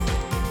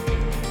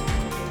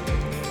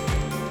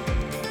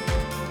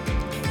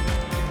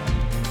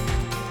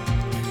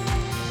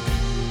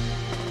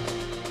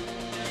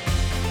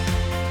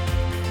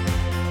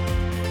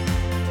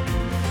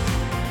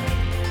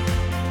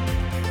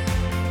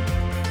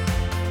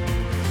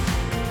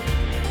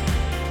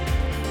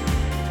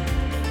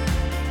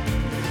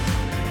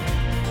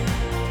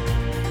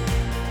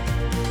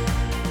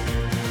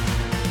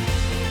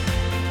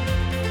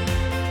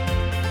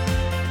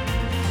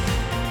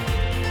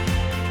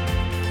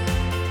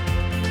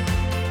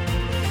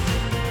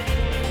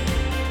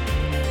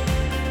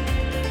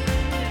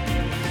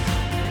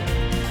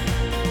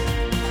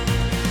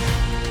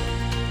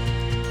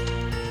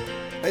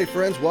Hey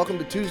friends, welcome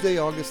to Tuesday,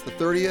 August the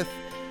 30th,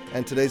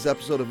 and today's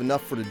episode of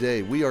Enough for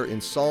Today. We are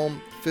in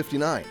Psalm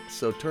 59,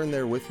 so turn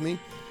there with me,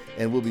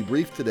 and we'll be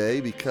brief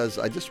today because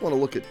I just want to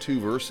look at two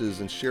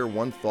verses and share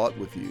one thought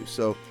with you.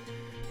 So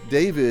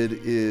David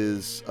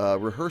is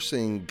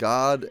rehearsing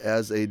God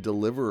as a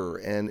deliverer,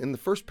 and in the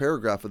first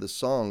paragraph of the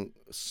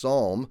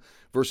Psalm,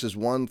 verses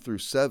 1 through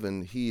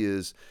 7, he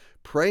is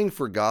praying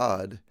for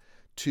God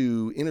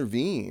to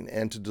intervene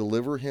and to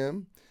deliver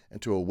him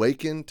and to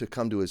awaken, to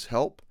come to his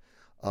help.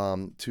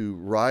 To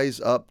rise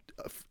up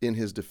in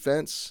his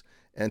defense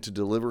and to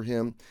deliver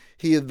him.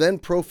 He then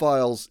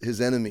profiles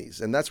his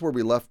enemies, and that's where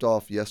we left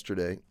off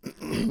yesterday.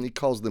 He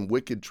calls them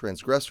wicked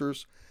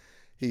transgressors.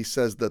 He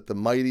says that the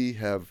mighty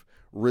have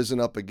risen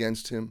up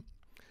against him.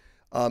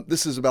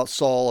 This is about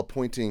Saul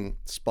appointing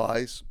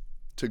spies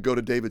to go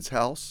to David's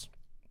house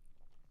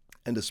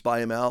and to spy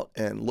him out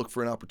and look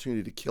for an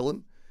opportunity to kill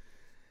him.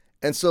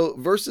 And so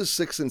verses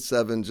 6 and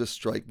 7 just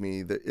strike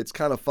me that it's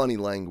kind of funny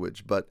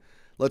language, but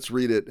let's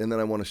read it, and then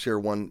I want to share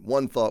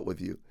one thought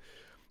with you.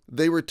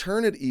 They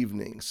return at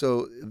evening.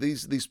 So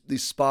these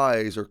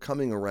spies are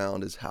coming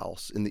around his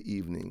house in the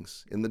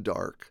evenings, in the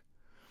dark.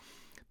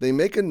 They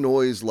make a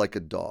noise like a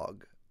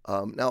dog.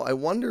 Now, I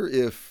wonder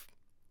if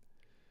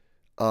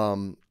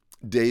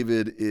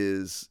David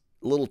is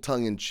a little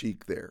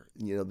tongue-in-cheek there.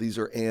 You know, these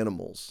are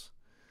animals.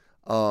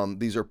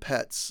 These are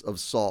pets of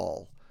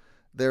Saul.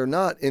 They're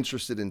not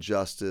interested in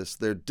justice.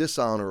 They're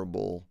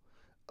dishonorable.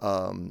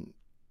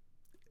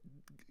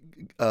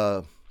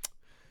 I'm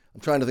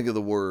trying to think of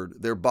the word.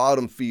 They're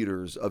bottom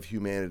feeders of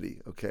humanity,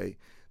 okay?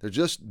 They're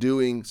just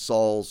doing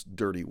Saul's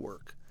dirty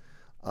work.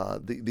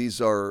 These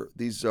are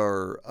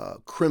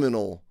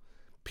criminal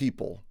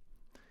people,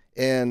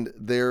 and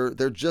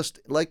they're just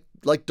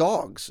like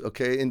dogs,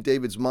 okay, in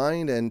David's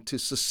mind and to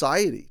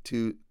society,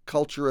 to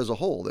culture as a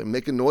whole. They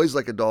make a noise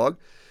like a dog.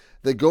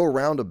 They go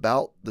around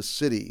about the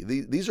city.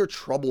 These are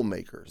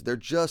troublemakers. They're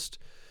just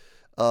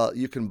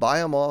you can buy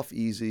them off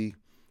easy.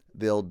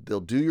 They'll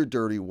do your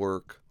dirty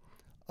work.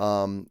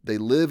 They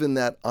live in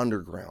that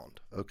underground.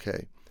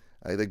 Okay,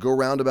 they go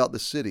round about the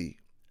city.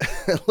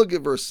 Look at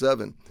verse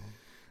 7.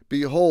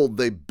 Behold,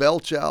 they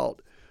belch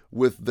out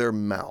with their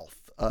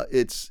mouth.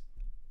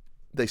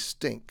 They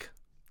stink.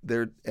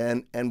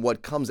 And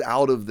what comes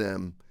out of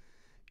them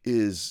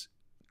is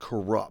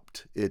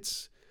corrupt.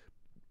 It's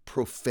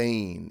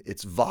profane.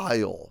 It's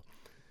vile.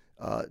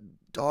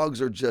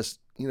 Dogs are just,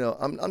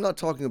 I'm not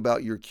talking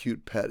about your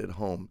cute pet at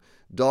home.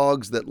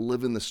 Dogs that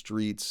live in the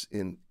streets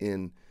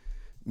in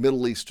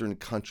Middle Eastern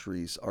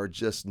countries are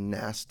just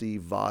nasty,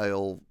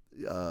 vile,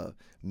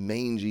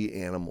 mangy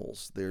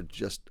animals. They're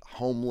just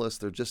homeless.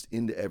 They're just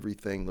into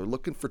everything. They're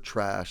looking for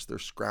trash. They're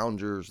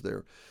scroungers.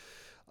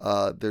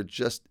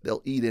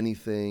 They'll eat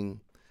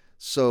anything.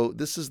 So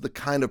this is the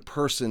kind of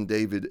person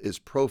David is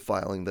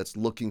profiling that's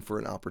looking for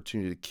an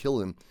opportunity to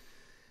kill him.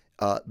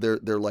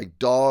 They're like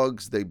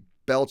dogs. They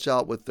belch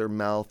out with their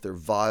mouth. They're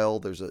vile.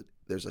 There's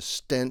a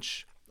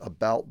stench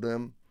about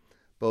them,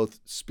 both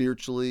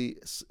spiritually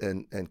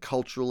and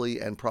culturally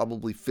and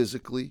probably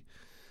physically.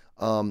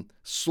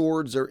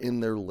 Swords are in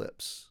their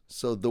lips.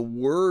 So the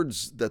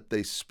words that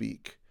they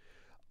speak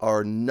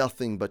are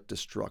nothing but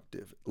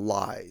destructive,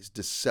 lies,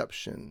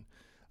 deception.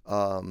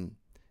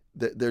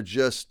 They're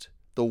just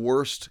the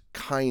worst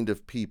kind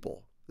of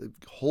people. They've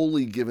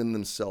wholly given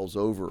themselves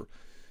over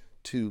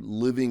to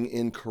living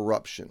in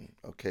corruption,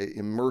 okay,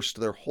 immersed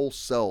their whole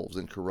selves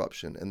in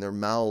corruption, and their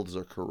mouths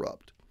are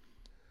corrupt.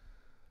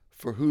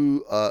 For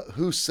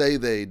who say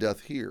they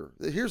doth hear?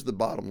 Here's the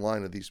bottom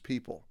line of these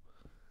people.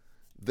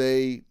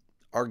 They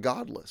are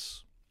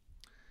godless.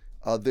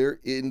 They're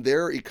in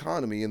their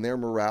economy, in their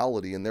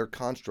morality, in their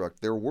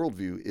construct, their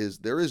worldview is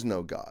there is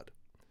no God.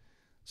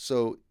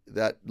 So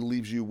that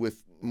leaves you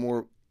with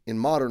more, in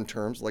modern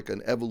terms, like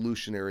an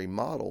evolutionary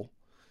model,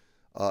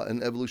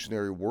 an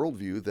evolutionary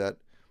worldview that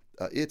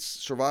it's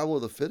survival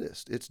of the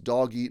fittest. It's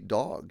dog eat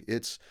dog.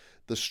 It's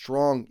the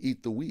strong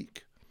eat the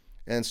weak.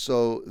 And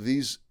so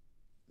these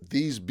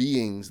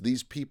beings,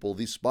 these people,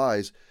 these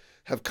spies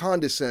have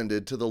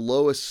condescended to the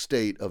lowest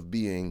state of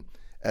being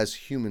as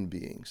human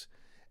beings.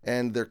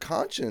 And their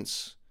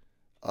conscience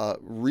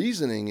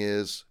reasoning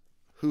is,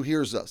 who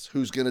hears us?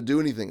 Who's going to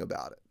do anything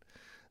about it?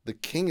 The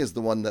king is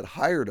the one that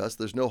hired us.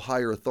 There's no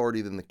higher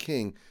authority than the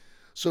king.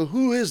 So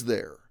who is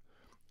there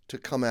to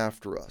come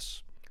after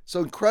us? So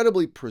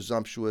incredibly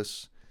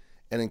presumptuous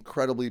and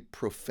incredibly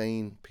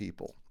profane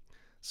people.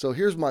 So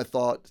here's my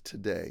thought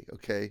today,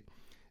 okay,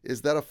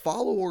 is that a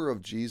follower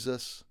of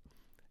Jesus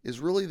is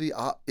really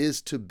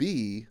is to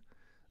be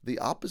the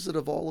opposite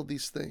of all of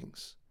these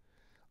things.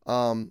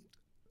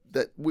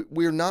 That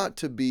we're not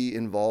to be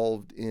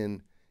involved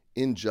in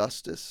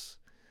injustice.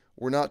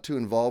 We're not to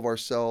involve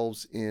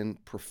ourselves in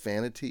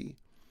profanity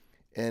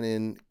and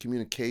in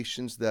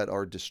communications that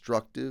are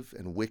destructive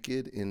and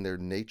wicked in their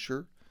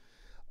nature.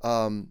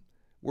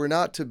 We're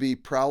not to be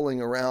prowling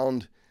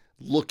around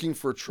looking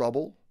for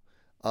trouble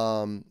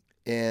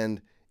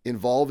and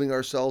involving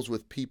ourselves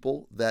with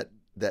people that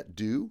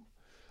do.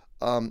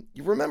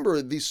 You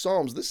remember these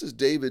Psalms, this is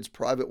David's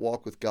private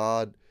walk with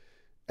God.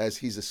 as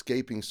he's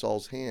escaping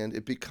Saul's hand,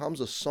 it becomes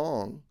a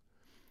song.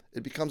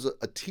 It becomes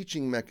a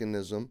teaching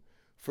mechanism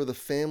for the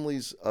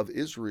families of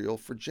Israel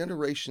for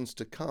generations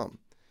to come.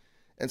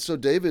 And so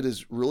David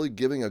is really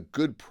giving a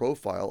good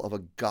profile of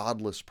a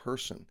godless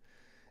person.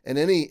 And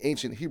any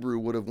ancient Hebrew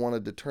would have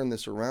wanted to turn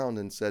this around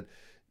and said,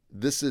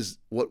 this is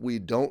what we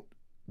don't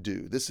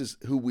do. This is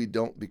who we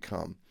don't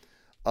become.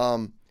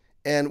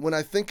 And when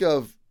I think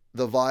of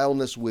the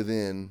vileness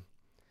within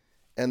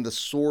and the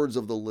swords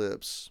of the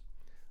lips,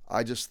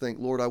 I just think,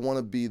 Lord, I want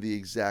to be the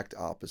exact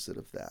opposite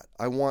of that.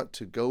 I want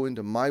to go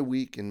into my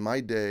week and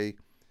my day,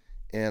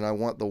 and I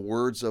want the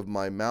words of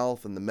my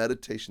mouth and the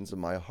meditations of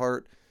my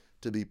heart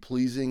to be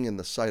pleasing in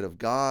the sight of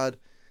God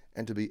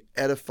and to be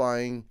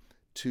edifying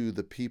to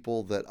the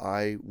people that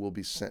I will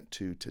be sent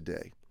to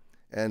today.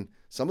 And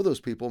some of those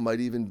people might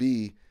even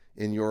be,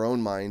 in your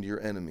own mind,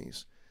 your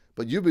enemies.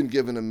 But you've been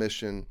given a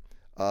mission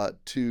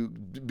to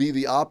be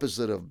the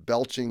opposite of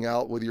belching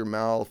out with your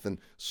mouth and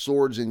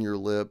swords in your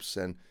lips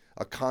and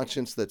a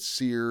conscience that's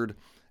seared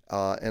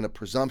and a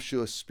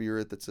presumptuous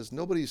spirit that says,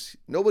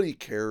 nobody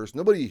cares,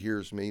 nobody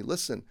hears me.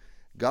 Listen,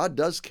 God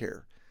does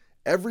care.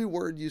 Every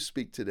word you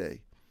speak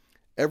today,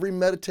 every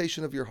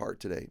meditation of your heart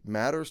today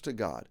matters to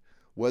God,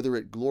 whether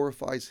it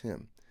glorifies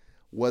Him,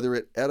 whether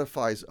it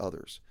edifies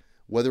others,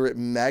 whether it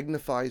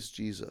magnifies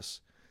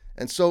Jesus.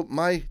 And so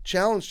my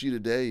challenge to you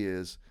today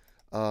is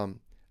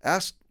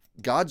ask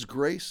God's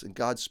grace and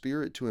God's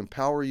Spirit to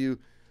empower you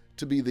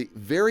to be the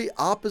very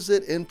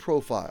opposite in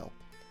profile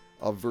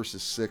of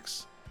verses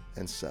 6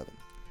 and 7.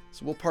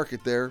 So we'll park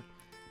it there.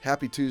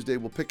 Happy Tuesday.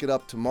 We'll pick it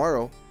up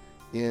tomorrow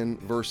in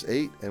verse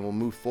 8, and we'll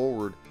move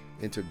forward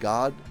into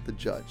God the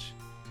Judge.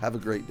 Have a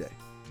great day.